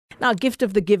Now, Gift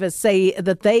of the Givers say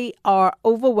that they are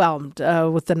overwhelmed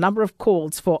with the number of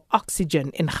calls for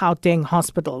oxygen in Gauteng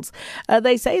hospitals.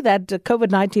 They say that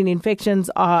COVID-19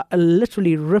 infections are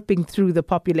literally ripping through the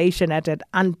population at an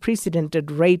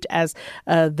unprecedented rate as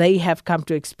they have come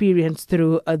to experience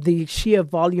through the sheer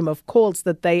volume of calls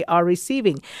that they are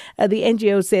receiving. The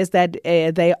NGO says that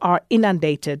they are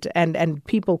inundated and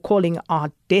people calling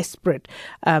are desperate.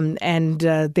 And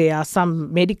there are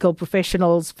some medical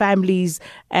professionals, families,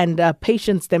 and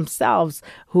patients themselves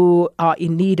who are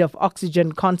in need of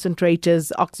oxygen concentrators,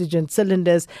 oxygen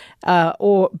cylinders,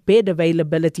 or bed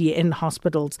availability in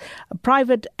hospitals.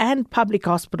 Private and public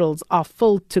hospitals are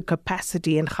full to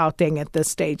capacity in Gauteng at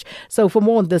this stage. So for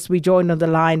more on this, we joined on the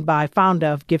line by founder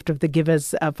of Gift of the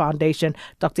Givers Foundation,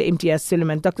 Dr. Imtiaz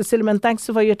Sooliman. Dr. Sooliman, thanks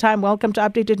for your time. Welcome to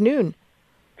Update at Noon.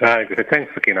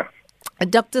 Thanks, Sakina.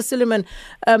 Dr. Sooliman,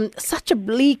 such a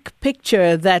bleak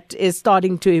picture that is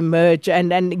starting to emerge,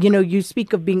 and you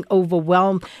speak of being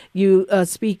overwhelmed. You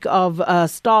speak of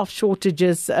staff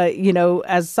shortages,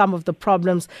 as some of the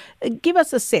problems. Give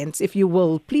us a sense, if you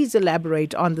will. Please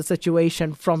elaborate on the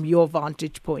situation from your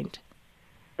vantage point.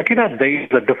 Sakina, there is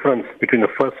a difference between the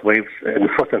first waves and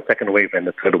the first and second wave and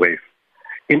the third wave.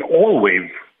 In all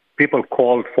waves, people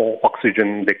call for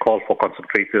oxygen, they call for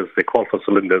concentrators, they call for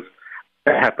cylinders.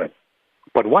 That happened.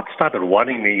 But what started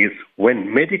worrying me is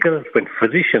when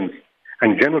physicians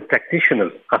and general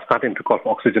practitioners are starting to call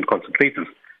for oxygen concentrators.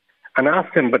 And I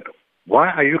asked them, but why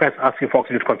are you guys asking for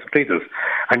oxygen concentrators?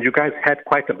 And you guys had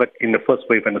quite a bit in the first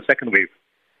wave and the second wave.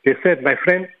 They said, my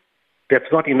friend,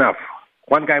 that's not enough.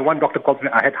 One doctor called me,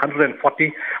 I had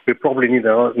 140, we probably need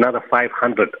another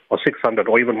 500 or 600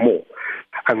 or even more.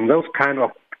 And those kind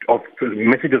of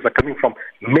messages are coming from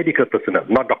medical personnel,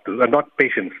 not doctors, not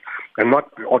patients, and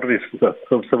not ordinary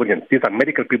civilians. These are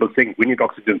medical people saying we need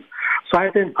oxygen. So I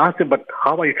then asked them, but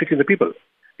how are you treating the people?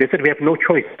 They said we have no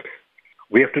choice.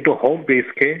 We have to do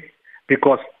home-based care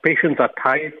because patients are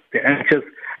tired, they're anxious,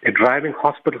 they're driving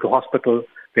hospital to hospital,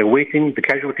 they're waiting, the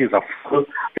casualties are full.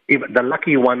 Even the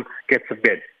lucky one gets a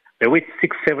bed. They wait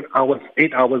 6, 7 hours,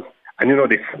 8 hours, and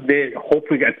they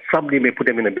hopefully somebody may put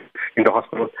them in the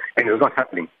hospital, and it's not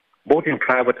happening, both in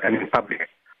private and in public.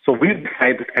 So we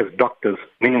decided as doctors,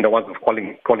 meaning the ones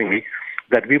calling me,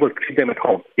 that we will treat them at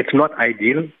home. It's not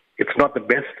ideal. It's not the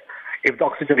best. If the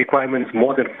oxygen requirement is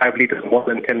more than 5 liters, more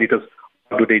than 10 liters,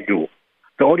 what do they do?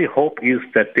 The only hope is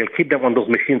that they'll keep them on those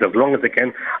machines as long as they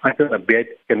can until a bed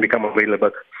can become available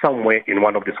somewhere in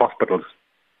one of these hospitals.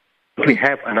 We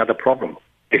have another problem.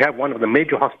 We have one of the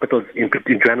major hospitals in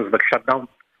Johannesburg shut down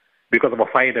because of a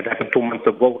fire that happened 2 months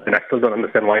ago, and I still don't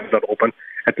understand why it's not open,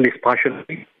 at least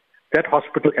partially. That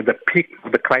hospital, at the peak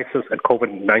of the crisis at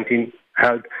COVID-19,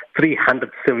 held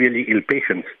 300 severely ill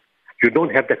patients. You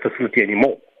don't have that facility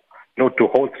anymore. To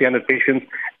hold 300 patients.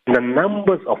 And the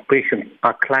numbers of patients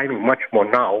are climbing much more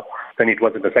now than it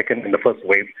was in the second and the first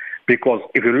wave, because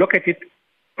if you look at it,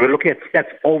 we're looking at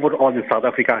stats overall in South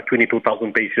Africa,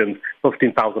 22,000 patients,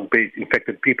 15,000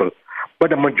 infected people. But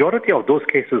the majority of those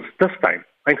cases this time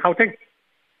are in Gauteng.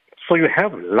 So you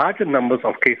have larger numbers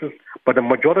of cases, but the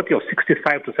majority of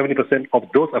 65 to 70% of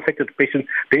those affected patients,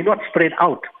 they're not spread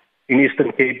out in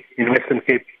Eastern Cape, in Western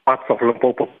Cape, parts of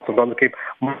Limpopo, parts of Northern Cape.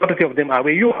 Majority of them are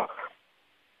where you are.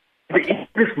 The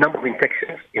increased number of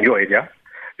infections in your area,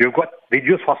 you've got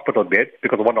reduced hospital beds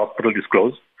because one hospital is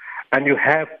closed, and you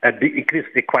have a increased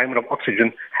requirement of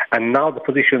oxygen, and now the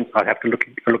physicians have to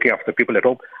looking after people at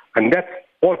home, and that's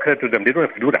all credit to them. They don't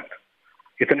have to do that.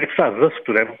 It's an extra risk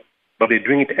to them, but they're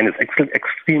doing it, and it's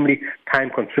extremely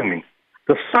time-consuming.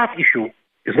 The staff issue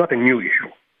is not a new issue.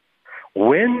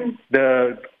 When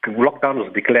the lockdown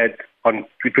was declared on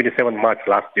 27 March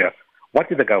last year, what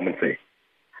did the government say?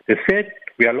 They said,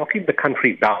 we are locking the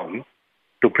country down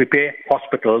to prepare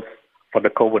hospitals for the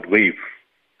COVID wave.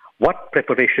 What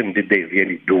preparation did they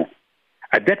really do?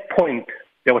 At that point,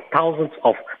 there were thousands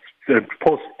of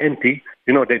posts empty.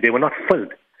 They were not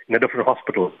filled in the different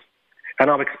hospitals. And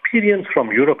our experience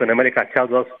from Europe and America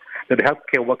tells us that the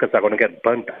healthcare workers are going to get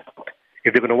burnt out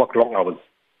if they're going to work long hours.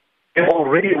 They're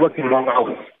already working long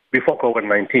hours before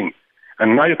COVID-19.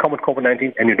 And now you come with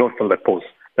COVID-19 and you don't fill that post.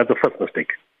 That's the first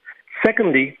mistake.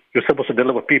 Secondly, you're supposed to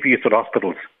deliver PPEs to the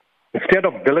hospitals. Instead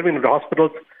of delivering to the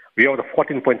hospitals, we have the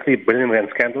 14.3 billion rand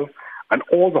scandal, and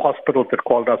all the hospitals that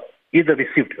called us either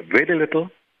received very little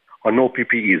or no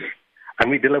PPEs.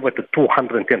 And we delivered to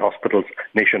 210 hospitals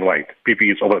nationwide,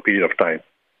 PPEs over a period of time.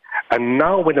 And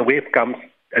now when the wave comes,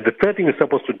 the third thing we're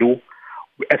supposed to do,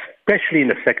 especially in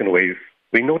the second wave,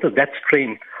 we noticed that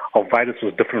strain of virus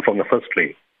was different from the first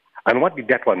strain. And what did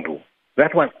that one do?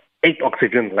 That one ate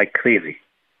oxygen like crazy.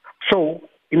 So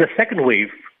in the second wave,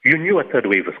 You knew a third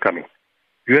wave was coming.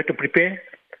 You had to prepare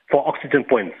for oxygen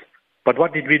points. But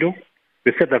what did we do?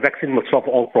 We said the vaccine will solve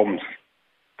all problems.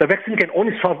 The vaccine can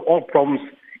only solve all problems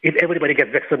if everybody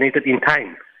gets vaccinated in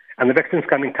time. And the vaccines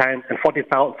come in time, and 40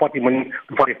 million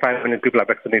to 45 million people are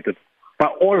vaccinated. By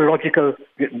all logical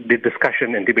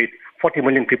discussion and debate, 40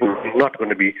 million people are not going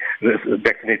to be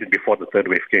vaccinated before the third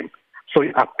wave came. So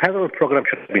a parallel program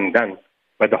should have been done,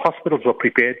 where the hospitals were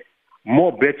prepared,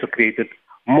 more beds were created,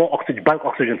 more oxygen, bulk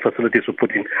oxygen facilities were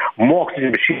put in, more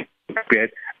oxygen machines were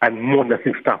prepared, and more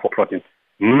nursing staff were brought in.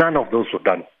 None of those were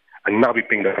done, and now we're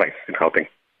paying the price in Gauteng.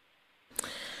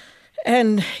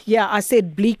 And yeah, I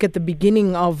said bleak at the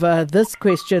beginning of this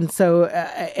question, so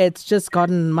it's just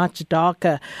gotten much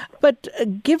darker. But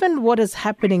given what is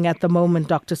happening at the moment,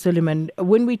 Dr. Suleiman,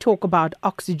 when we talk about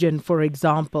oxygen, for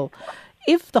example,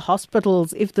 if the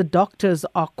hospitals, if the doctors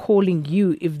are calling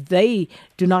you, if they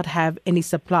do not have any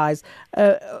supplies,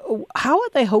 how are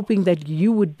they hoping that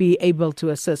you would be able to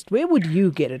assist? Where would you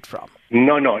get it from?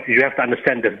 No, you have to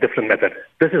understand there's different method.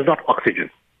 This is not oxygen.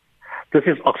 This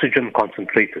is oxygen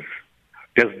concentrators.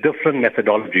 There's different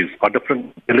methodologies or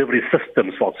different delivery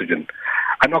systems for oxygen.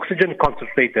 An oxygen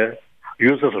concentrator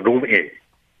uses room air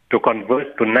to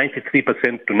convert to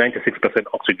 93% to 96%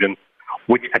 oxygen,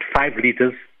 which at 5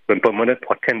 liters per minute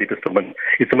or 10 liters per minute.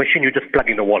 It's a machine you just plug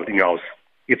in the wall in your house.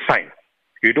 It's fine.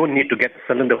 You don't need to get a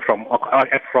cylinder from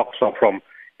Efrox or from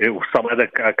some other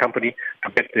company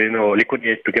to get liquid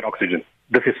air to get oxygen.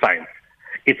 This is fine.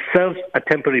 It serves a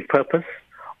temporary purpose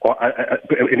or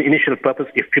an initial purpose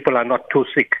if people are not too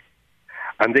sick.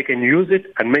 And they can use it,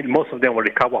 and most of them will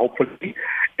recover, hopefully.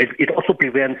 It also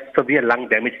prevents severe lung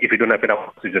damage if you don't have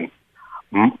enough oxygen.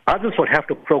 Others will have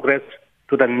to progress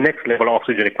to the next level of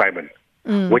oxygen requirement,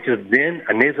 which is then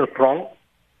a nasal prong,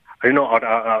 or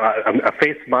a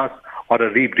face mask or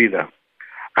a rebreather.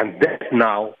 And that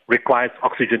now requires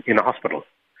oxygen in a hospital,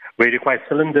 where you require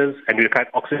cylinders and you require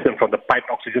oxygen from the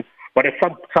piped oxygen. But if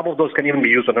some of those can even be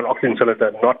used on an oxygen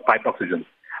cylinder, not piped oxygen.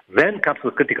 Then comes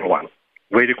the critical one,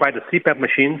 where you require the CPAP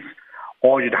machines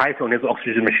or your high flow nasal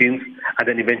oxygen machines, and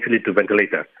then eventually to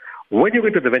ventilator. When you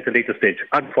get to the ventilator stage,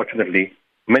 unfortunately,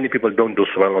 many people don't do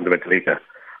so well on the ventilator.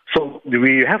 So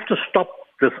we have to stop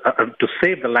this to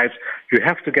save the lives. You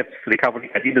have to get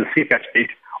recovery at either the CPAP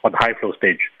stage or the high flow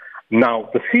stage. Now,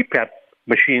 the CPAP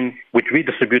machine, which we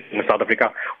distribute in South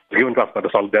Africa, was given to us by the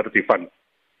Solidarity Fund.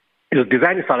 It was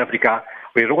designed in South Africa.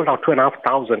 We rolled out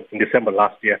 2,500 in December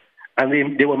last year, and they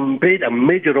played a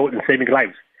major role in saving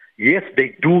lives. Yes,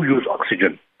 they do use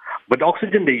oxygen, but the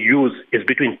oxygen they use is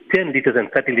between 10 liters and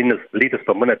 30 liters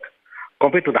per minute.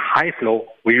 Compared to the high flow,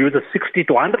 we use 60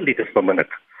 to 100 liters per minute.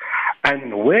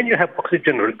 And when you have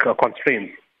oxygen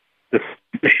constraints, the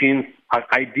machines are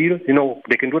ideal.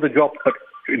 They can do the job, but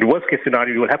in the worst case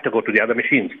scenario, you will have to go to the other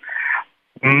machines.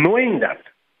 Knowing that,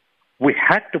 we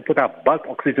had to put up bulk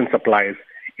oxygen supplies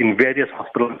in various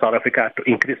hospitals in South Africa to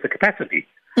increase the capacity.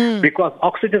 Because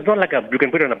oxygen is not like you can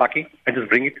put it in a bucket and just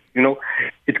bring it.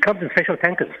 It comes in special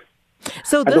tankers.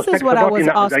 So this is what I was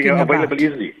asking about.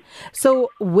 Easily.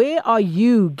 So where are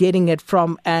you getting it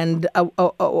from, and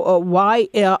why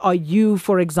are you,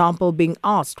 for example, being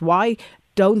asked? Why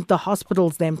don't the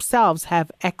hospitals themselves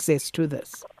have access to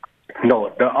this? No,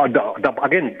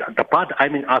 again, the part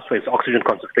I'm being asked for is oxygen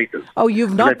concentrators. Oh,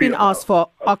 you've not been asked for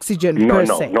oxygen per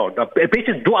se? No. The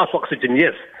patients do ask for oxygen,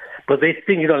 yes. But they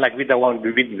think, like with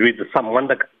some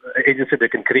wonder agency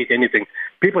that can create anything.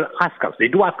 People ask us. They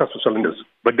do ask us for cylinders.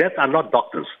 But that are not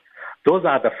doctors. Those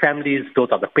are the families, those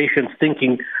are the patients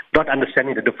thinking, not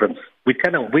understanding the difference. We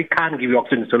tell them, we can't give you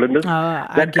oxygen cylinders.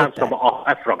 That comes from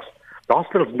Efrox. The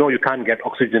hospitals know you can't get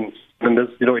oxygen cylinders.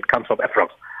 It comes from Efrox.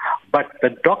 But the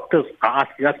doctors are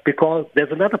asking us because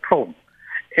there's another problem.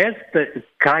 As the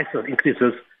crisis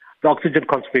increases, the oxygen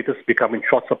concentrators become in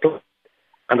short supply.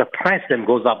 And the price then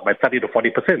goes up by 30 to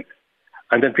 40%.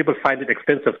 And then people find it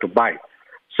expensive to buy.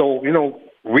 So,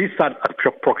 we start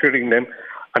procuring them.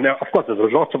 And of course,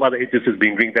 there's lots of other agencies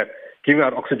doing that, giving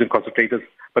out oxygen concentrators.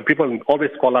 But people always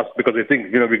call us because they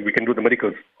think, we can do the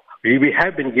miracles. We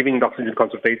have been giving the oxygen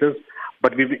concentrators,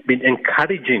 but we've been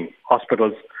encouraging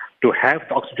hospitals to have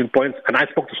the oxygen points. And I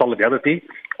spoke to Solidarity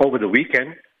over the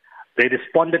weekend. They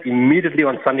responded immediately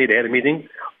on Sunday. They had a meeting.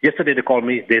 Yesterday they called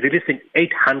me. They're releasing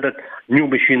 800 new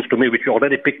machines to me, which we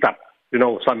already picked up,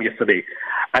 some yesterday.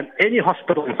 And any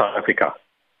hospital in South Africa,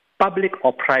 public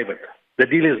or private, the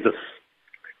deal is this.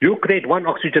 You create one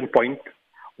oxygen point,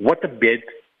 what a bed,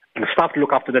 and staff to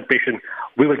look after that patient,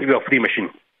 we will give you a free machine.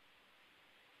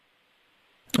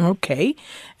 Okay.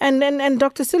 And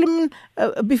Dr. Suleiman,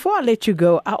 before I let you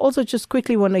go, I also just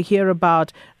quickly want to hear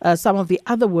about some of the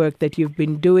other work that you've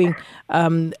been doing.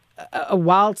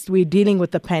 whilst we're dealing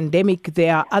with the pandemic,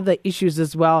 there are other issues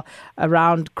as well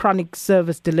around chronic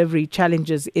service delivery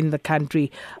challenges in the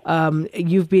country.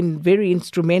 You've been very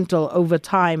instrumental over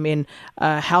time in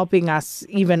helping us,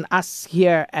 even us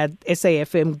here at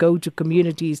SAFM, go to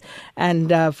communities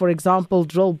and, for example,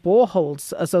 drill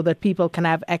boreholes so that people can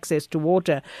have access to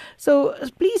water. So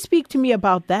please speak to me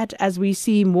about that as we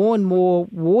see more and more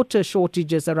water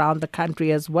shortages around the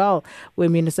country as well, where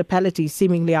municipalities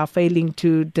seemingly are failing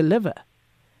to deliver.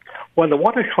 Well, the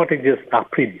water shortages are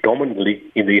predominantly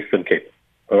in the Eastern Cape.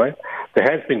 All right, there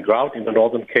has been drought in the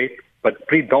Northern Cape, but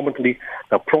predominantly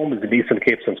the problem is in the Eastern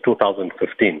Cape since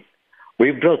 2015.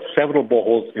 We've drilled several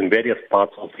boreholes in various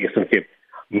parts of the Eastern Cape,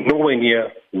 nowhere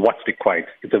near what's required.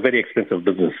 It's a very expensive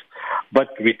business. But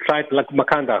we tried, like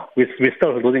Makanda, we're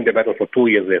still losing the battle for 2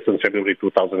 years there since February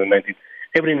 2019.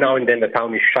 Every now and then the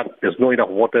town is shut. There's no enough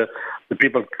water. The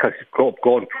people go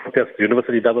and protest. The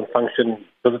university doesn't function.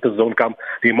 Visitors don't come.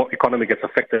 The economy gets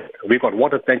affected. We've got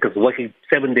water tankers working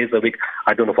 7 days a week.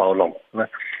 I don't know for how long.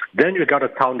 Then you got a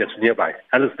town that's nearby,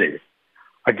 Ellisdale.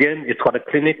 Again, it's got a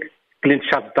clinic. Clinic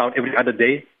shuts down every other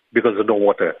day because there's no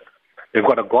water. They've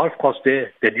got a golf course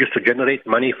there that used to generate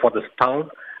money for this town.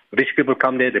 Rich people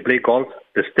come there, they play golf,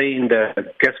 they stay in the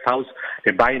guest house,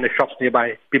 they buy in the shops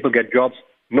nearby, people get jobs,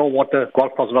 no water,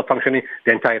 golf course not functioning,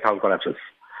 the entire town collapses.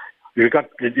 We got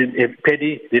in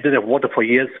Pedi, they didn't have water for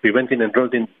years. We went in and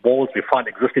drilled in bowls, we found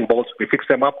existing bowls, we fixed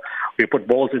them up, we put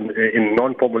bowls in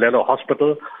non-Pomulelo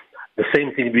Hospital. The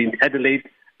same thing in Adelaide.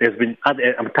 There's been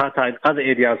Tata and other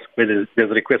areas where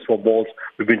there's a request for bowls.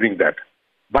 We've been doing that.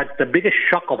 But the biggest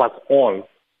shock of us all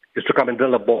is to come and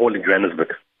drill a borehole in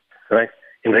Johannesburg, right?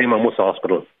 In Raymond Musa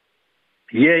Hospital.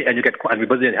 Yeah, and we're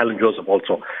busy in Helen Joseph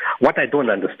also. What I don't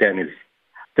understand is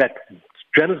that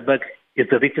Johannesburg is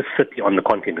the richest city on the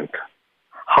continent.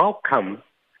 How come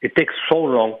it takes so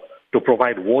long to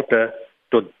provide water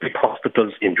to big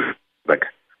hospitals in Johannesburg?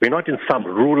 We're not in some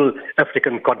rural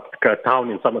African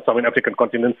town in some African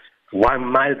continent, 1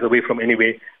 mile away from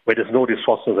anywhere where there's no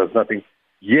resources, there's nothing.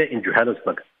 Here in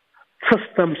Johannesburg,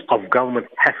 systems of government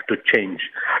have to change.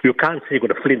 You can't say you're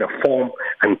going to fill in a form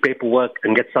and paperwork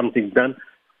and get something done.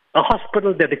 A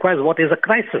hospital that requires water is a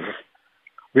crisis.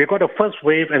 We've got a first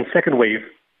wave and second wave.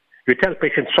 You tell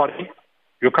patients, sorry,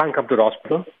 you can't come to the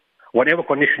hospital. Whatever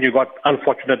condition you got,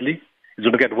 unfortunately, is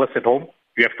going to get worse at home.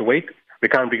 You have to wait. We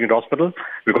can't bring you to the hospital.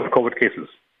 We've got COVID cases.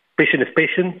 Patient is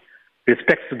patient,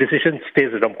 respects the decision,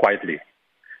 stays at home quietly.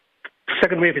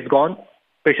 Second wave is gone.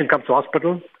 Patient comes to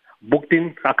hospital, booked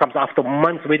in, comes after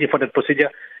months waiting for that procedure,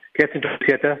 gets into the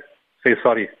theater, says,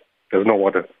 sorry, there's no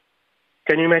water.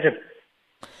 Can you imagine?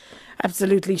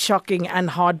 Absolutely shocking and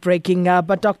heartbreaking.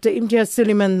 But Dr. Imtiaz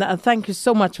Sooliman, thank you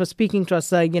so much for speaking to us,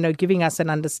 giving us an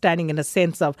understanding and a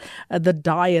sense of the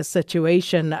dire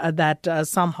situation that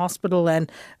some hospital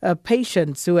and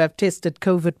patients who have tested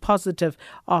COVID positive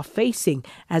are facing.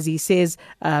 As he says,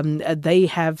 they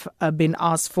have been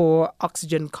asked for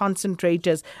oxygen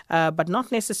concentrators, but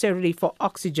not necessarily for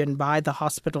oxygen by the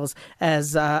hospitals,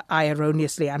 as I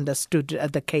erroneously understood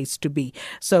the case to be.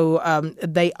 So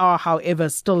they are, however,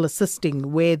 still assisting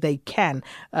where they can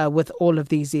with all of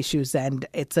these issues, and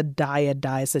it's a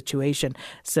dire situation.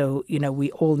 So,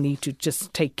 we all need to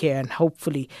just take care, and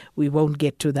hopefully we won't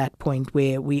get to that point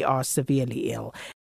where we are severely ill.